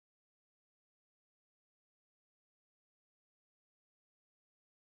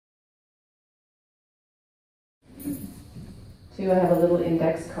2, I have a little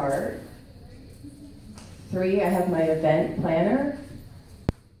index card. 3, I have my event planner.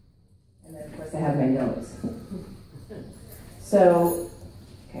 And then of course I have my notes. So,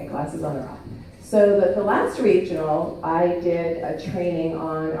 okay, glasses on or off. So the last regional, I did a training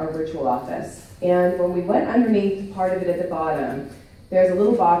on our virtual office. And when we went underneath part of it at the bottom, there's a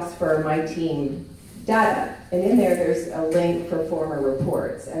little box for my team data. And in there, there's a link for former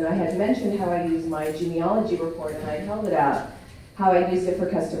reports. And I had mentioned how I use my genealogy report, and I held it out, how I used it for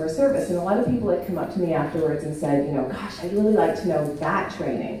customer service. And a lot of people had come up to me afterwards and said, you know, gosh, I'd really like to know that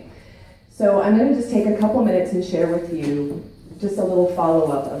training. So I'm going to just take a couple minutes and share with you just a little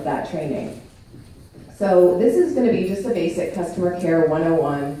follow-up of that training. So this is going to be just a basic customer care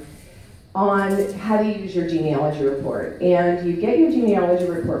 101 on how to use your genealogy report. And you get your genealogy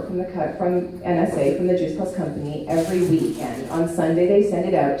report from NSA, from the Juice Plus company, every weekend. On Sunday, they send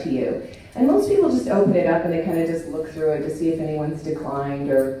it out to you. And most people just open it up and they kind of just look through it to see if anyone's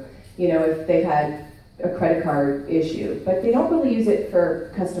declined or, you know, if they've had a credit card issue. But they don't really use it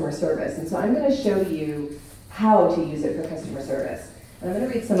for customer service. And so I'm going to show you how to use it for customer service. And I'm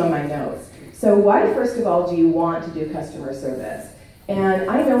going to read some of my notes. So why, first of all, do you want to do customer service? And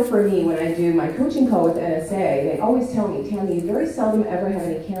I know for me, when I do my coaching call with NSA, they always tell me, Tammie, you very seldom ever have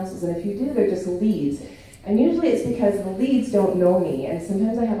any cancels, and if you do, they're just leads. And usually it's because the leads don't know me, and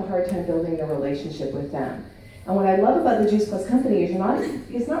sometimes I have a hard time building a relationship with them. And what I love about the Juice Plus company is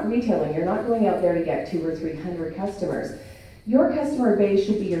it's not retailing. You're not going out there to get 200 or 300 customers. Your customer base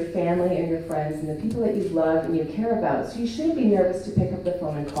should be your family and your friends and the people that you love and you care about. So you shouldn't be nervous to pick up the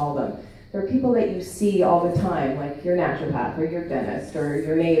phone and call them. There are people that you see all the time, like your naturopath or your dentist or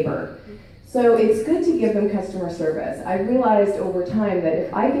your neighbor. So it's good to give them customer service. I realized over time that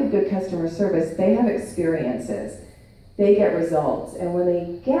if I give good customer service, they have experiences. They get results. And when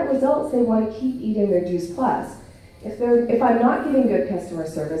they get results, they want to keep eating their Juice Plus. If I'm not giving good customer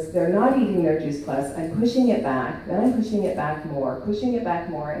service, they're not eating their Juice Plus, I'm pushing it back, then I'm pushing it back more,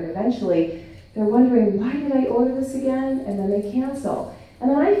 and eventually they're wondering, why did I order this again? And then they cancel. And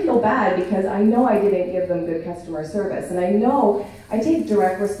then I feel bad because I know I didn't give them good customer service. And I know I take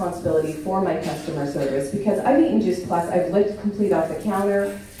direct responsibility for my customer service because I've eaten Juice Plus, I've licked Complete off the counter.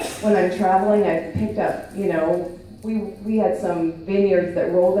 When I'm traveling, I've picked up, you know, we had some vineyards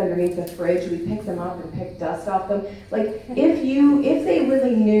that rolled underneath the fridge. We picked them up and picked dust off them. Like, if they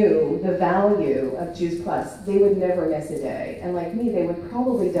really knew the value of Juice Plus, they would never miss a day. And like me, they would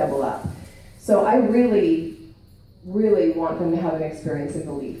probably double up. So I really want them to have an experience and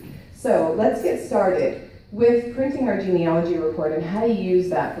belief. So let's get started with printing our genealogy report and how to use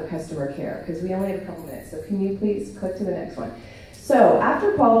that for customer care, because we only have a couple minutes. So can you please click to the next one? So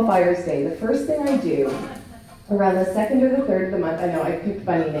after Qualifiers Day, the first thing I do, around the 2nd or the 3rd of the month, I know I picked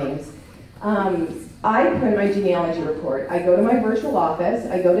funny names, I print my genealogy report. I go to my virtual office,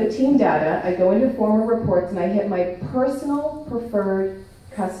 I go to Team Data, I go into former reports, and I hit my personal preferred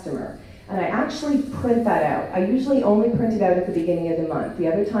customer. And I actually print that out. I usually only print it out at the beginning of the month.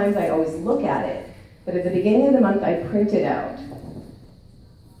 The other times I always look at it, but at the beginning of the month I print it out.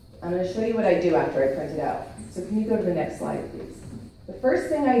 I'm going to show you what I do after I print it out. So can you go to the next slide, please? The first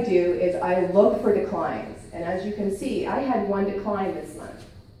thing I do is I look for declines. And as you can see, I had one decline this month.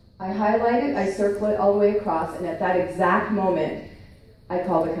 I highlight it, I circle it all the way across, and at that exact moment, I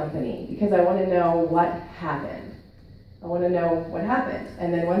call the company because I want to know what happened. I want to know what happened.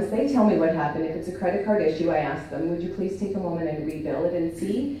 And then once they tell me what happened, if it's a credit card issue, I ask them, would you please take a moment and rebuild it and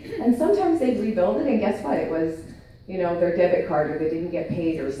see? And sometimes they'd rebuild it, and guess what? It was, you know, their debit card, or they didn't get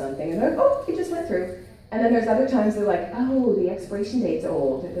paid or something. And they're like, oh, it just went through. And then there's other times they're like, oh, the expiration date's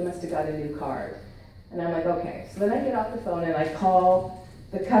old. They must have got a new card. And I'm like, okay. So then I get off the phone and I call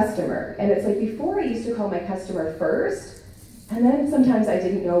the customer. And it's like, before I used to call my customer first, and then sometimes I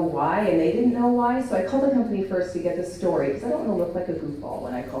didn't know why, and they didn't know why, so I called the company first to get the story, because I don't want to look like a goofball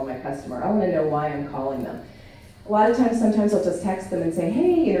when I call my customer. I want to know why I'm calling them. A lot of times, sometimes I'll just text them and say,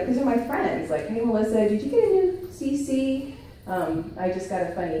 hey, you know, because they're my friends, like, hey, Melissa, did you get a new CC? I just got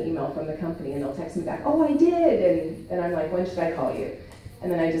a funny email from the company, and they'll text me back, oh, I did, and I'm like, when should I call you? And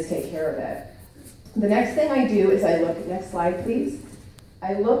then I just take care of it. The next thing I do is I look, next slide, please.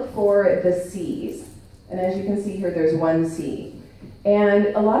 I look for the C's. And as you can see here, there's one C. And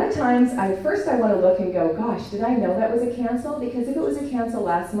a lot of times, first I want to look and go, gosh, did I know that was a cancel? Because if it was a cancel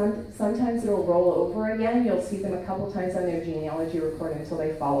last month, sometimes it'll roll over again. You'll see them a couple times on their genealogy report until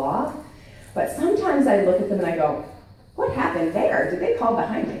they fall off. But sometimes I look at them and I go, what happened there? Did they call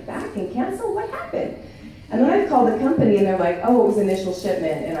behind my back and cancel? What happened? And then I've called the company and they're like, oh, it was initial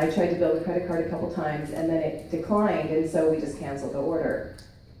shipment, and I tried to build a credit card a couple times and then it declined, and so we just canceled the order.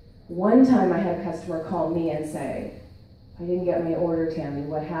 One time I had a customer call me and say, I didn't get my order, Tammie,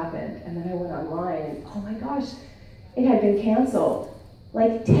 what happened? And then I went online and, oh my gosh, it had been canceled.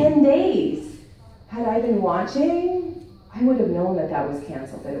 Like 10 days. Had I been watching, I would have known that that was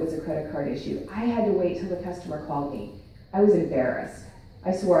canceled, that it was a credit card issue. I had to wait till the customer called me. I was embarrassed.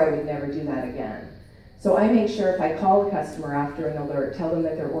 I swore I would never do that again. So I make sure if I call a customer after an alert, tell them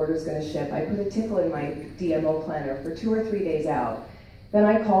that their order's gonna ship, I put a tickle in my DMO planner for 2 or 3 days out. Then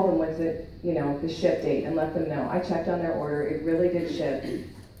I call them with the ship date and let them know. I checked on their order, it really did ship.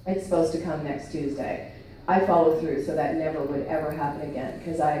 It's supposed to come next Tuesday. I follow through so that never would ever happen again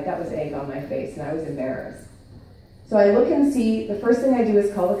because that was egg on my face and I was embarrassed. So I look and see, the first thing I do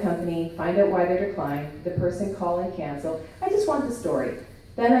is call the company, find out why they declined, the person call and cancel. I just want the story.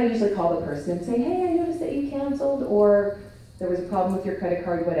 Then I usually call the person and say, hey, I noticed that you canceled, or there was a problem with your credit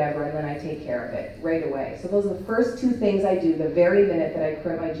card, whatever, and then I take care of it right away. So those are the first 2 things I do the very minute that I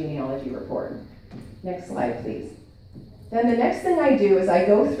print my genealogy report. Next slide, please. Then the next thing I do is I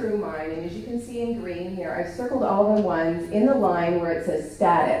go through mine, and as you can see in green here, I've circled all the ones in the line where it says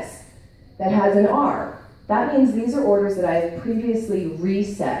status that has an R. That means these are orders that I have previously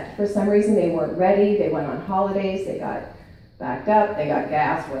reset. For some reason they weren't ready, they went on holidays, they got backed up, they got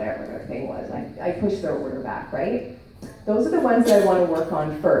gas, whatever their thing was. I pushed their order back, right? Those are the ones that I want to work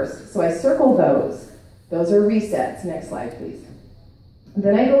on first. So I circle those. Those are resets. Next slide, please.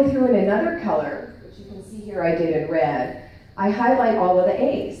 Then I go through in another color, which you can see here I did in red. I highlight all of the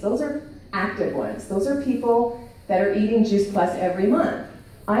A's. Those are active ones. Those are people that are eating Juice Plus every month.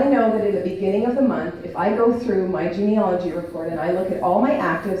 I know that in the beginning of the month, if I go through my genealogy report and I look at all my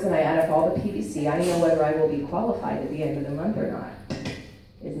actives and I add up all the PVC, I know whether I will be qualified at the end of the month or not.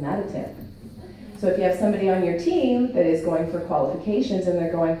 Isn't that a tip? So if you have somebody on your team that is going for qualifications and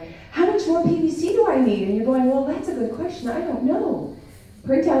they're going, how much more PVC do I need? And you're going, well, that's a good question, I don't know.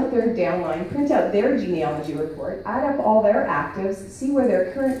 Print out their downline, print out their genealogy report, add up all their actives, see where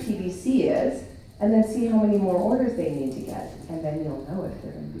their current PVC is, and then see how many more orders they need to get. And then you'll know if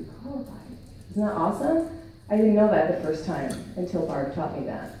they're going to be qualified. Isn't that awesome? I didn't know that the first time until Barb taught me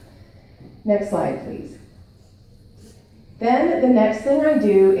that. Next slide, please. Then the next thing I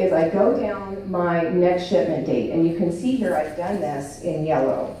do is I go down my next shipment date. And you can see here I've done this in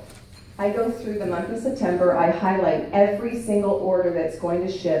yellow. I go through the month of September. I highlight every single order that's going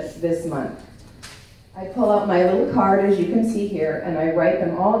to ship this month. I pull out my little card, as you can see here, and I write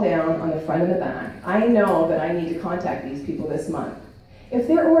them all down on the front and the back. I know that I need to contact these people this month. If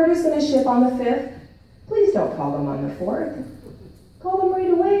their order is going to ship on the 5th, please don't call them on the 4th. Call them right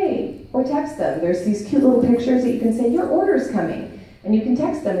away, or text them. There's these cute little pictures that you can say, your order's coming. And you can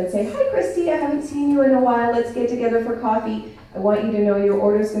text them and say, hi Christy, I haven't seen you in a while, let's get together for coffee. I want you to know your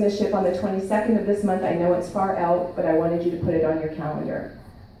order's going to ship on the 22nd of this month. I know it's far out, but I wanted you to put it on your calendar.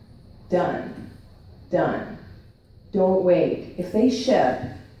 Done. Done. Don't wait. If they ship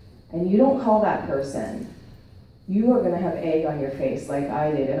and you don't call that person, you are going to have egg on your face like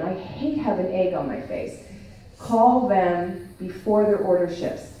I did, and I hate having egg on my face. Call them before their order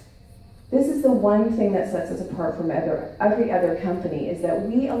ships. This is the one thing that sets us apart from every other company, is that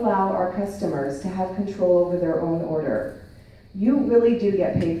we allow our customers to have control over their own order. You really do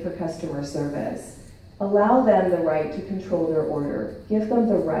get paid for customer service. Allow them the right to control their order. Give them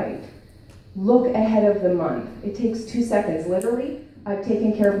the right. Look ahead of the month. It takes 2 seconds. Literally, I've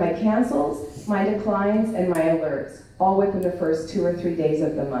taken care of my cancels, my declines, and my alerts, all within the first 2 or 3 days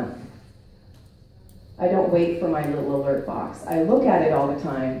of the month. I don't wait for my little alert box. I look at it all the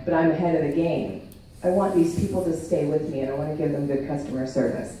time, but I'm ahead of the game. I want these people to stay with me, and I want to give them good customer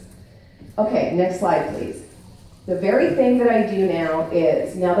service. Okay, next slide, please. The very thing that I do now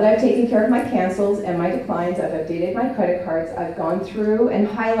is, now that I've taken care of my cancels and my declines, I've updated my credit cards, I've gone through and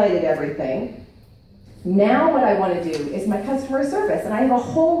highlighted everything. Now what I want to do is my customer service, and I have a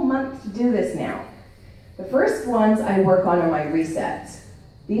whole month to do this now. The first ones I work on are my resets.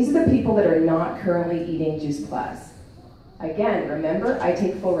 These are the people that are not currently eating Juice Plus. Again, remember, I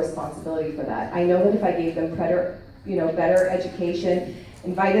take full responsibility for that. I know that if I gave them better education,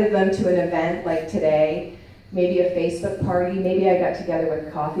 invited them to an event like today, maybe a Facebook party, maybe I got together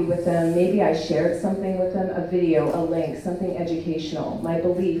with coffee with them, maybe I shared something with them, a video, a link, something educational, my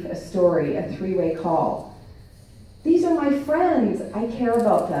belief, a story, a 3-way call. These are my friends. I care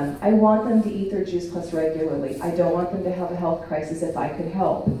about them. I want them to eat their Juice Plus regularly. I don't want them to have a health crisis if I could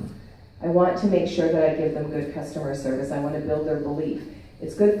help. I want to make sure that I give them good customer service. I want to build their belief.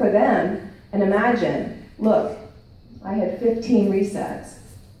 It's good for them. And imagine, look, I had 15 resets.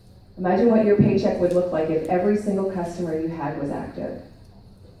 Imagine what your paycheck would look like if every single customer you had was active.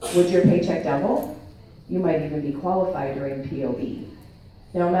 Would your paycheck double? You might even be qualified during POB.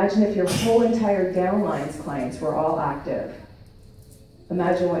 Now imagine if your whole entire Downline's clients were all active.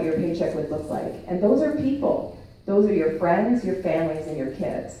 Imagine what your paycheck would look like. And those are people. Those are your friends, your families, and your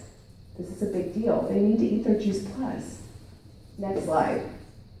kids. This is a big deal. They need to eat their Juice Plus. Next slide.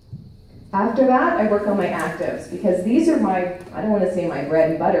 After that, I work on my actives, because these are my, I don't want to say my bread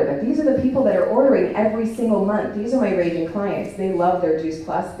and butter, but these are the people that are ordering every single month. These are my raging clients. They love their Juice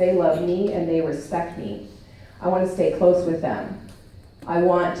Plus, they love me, and they respect me. I want to stay close with them. I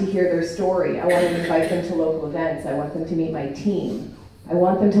want to hear their story. I want to invite them to local events. I want them to meet my team. I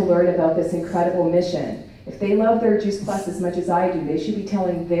want them to learn about this incredible mission. If they love their Juice Plus as much as I do, they should be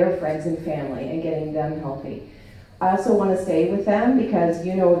telling their friends and family and getting them healthy. I also want to stay with them because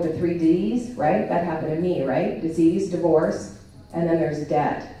you know the 3 Ds, right? That happened to me, right? Disease, divorce, and then there's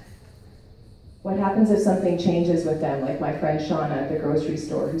debt. What happens if something changes with them, like my friend Shauna at the grocery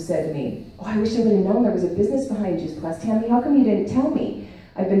store who said to me, oh, I wish I would have known there was a business behind Juice Plus. Tammie, how come you didn't tell me?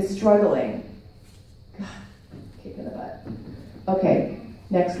 I've been struggling. God, kick in the butt. Okay,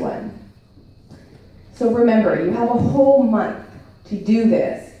 next one. So remember, you have a whole month to do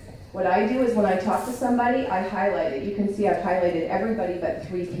this. What I do is when I talk to somebody, I highlight it. You can see I've highlighted everybody but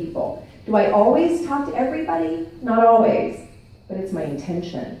 3 people. Do I always talk to everybody? Not always, but it's my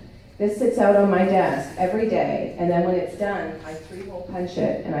intention. This sits out on my desk every day, and then when it's done, I 3-hole punch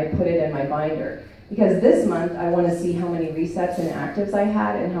it and I put it in my binder. Because this month, I want to see how many resets and actives I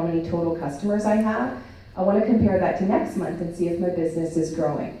had and how many total customers I have. I want to compare that to next month and see if my business is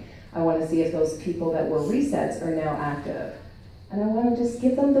growing. I want to see if those people that were resets are now active. And I want to just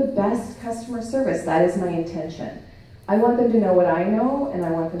give them the best customer service. That is my intention. I want them to know what I know, and I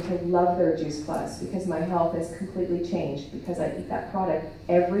want them to love their Juice Plus because my health has completely changed because I eat that product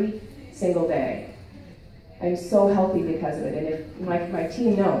every single day. I'm so healthy because of it, and if my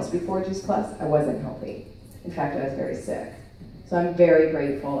team knows, before Juice Plus, I wasn't healthy. In fact, I was very sick. So I'm very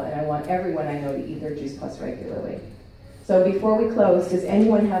grateful, and I want everyone I know to eat their Juice Plus regularly. So before we close, does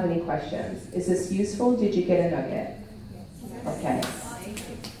anyone have any questions? Is this useful? Did you get a nugget? Okay.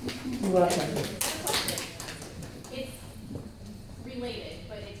 You're welcome. It's related,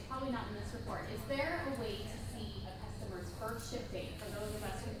 but it's probably not in this report. Is there a way to see a customer's first ship date for those of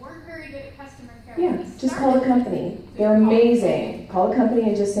us who weren't very good at customer care? Yeah, just call the company. They're amazing. Call the company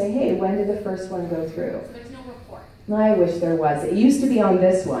and just say, hey, when did the first one go through? So there's no report. I wish there was. It used to be on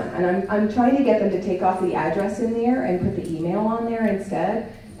this one, and I'm trying to get them to take off the address in there and put the email on there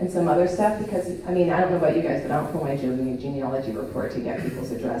instead. And some other stuff, because, I mean, I don't know about you guys, but I don't put my genealogy report to get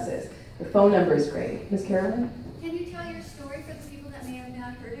people's addresses. The phone number is great. Miss Carolyn? Can you tell your story for the people that may have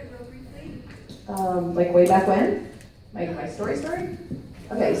not heard it real briefly? Like way back when? My story?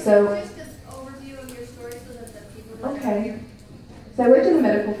 Okay, so... Just an overview of your story so that the people that Okay. So I worked in the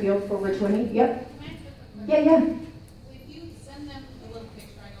medical field for over 20, yep. Yeah. If you send them a little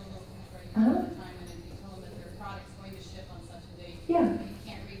picture, I know those things right all the time, and then you tell them that their product's going to ship on such a date. Yeah.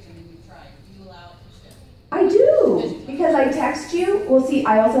 I do, because I text you. Well, see,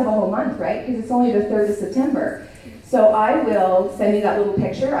 I also have a whole month, right? Because it's only the 3rd of September. So I will send you that little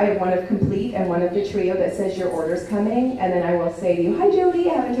picture. I have one of Complete and one of the trio that says your order's coming. And then I will say to you, hi, Jody,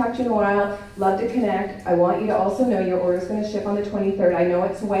 I haven't talked to you in a while. Love to connect. I want you to also know your order's going to ship on the 23rd. I know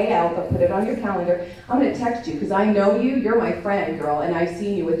it's way out, but put it on your calendar. I'm going to text you because I know you. You're my friend, girl, and I've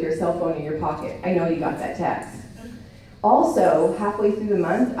seen you with your cell phone in your pocket. I know you got that text. Also, halfway through the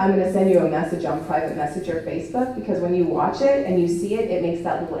month, I'm going to send you a message on private message or Facebook because when you watch it and you see it, it makes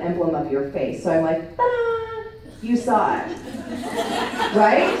that little emblem of your face. So I'm like, ta-da! You saw it.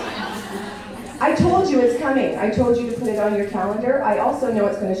 Right? I told you it's coming. I told you to put it on your calendar. I also know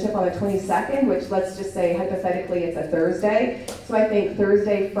it's going to ship on the 22nd, which let's just say hypothetically it's a Thursday. So I think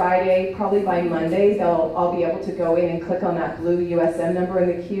Thursday, Friday, probably by Monday, I'll be able to go in and click on that blue USM number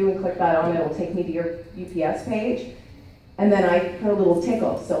in the queue and click that on. It will take me to your UPS page. And then I put a little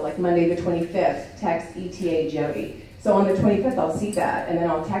tickle, so like Monday the 25th, text ETA Jody. So on the 25th, I'll see that, and then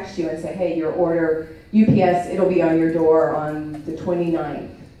I'll text you and say, hey, your order, UPS, it'll be on your door on the 29th.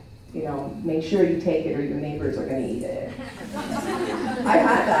 You know, make sure you take it or your neighbors are going to eat it. I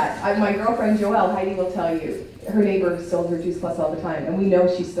had that. My girlfriend Joelle, Heidi will tell you, her neighbor stole her Juice Plus all the time, and we know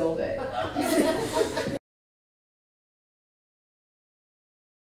she stole it.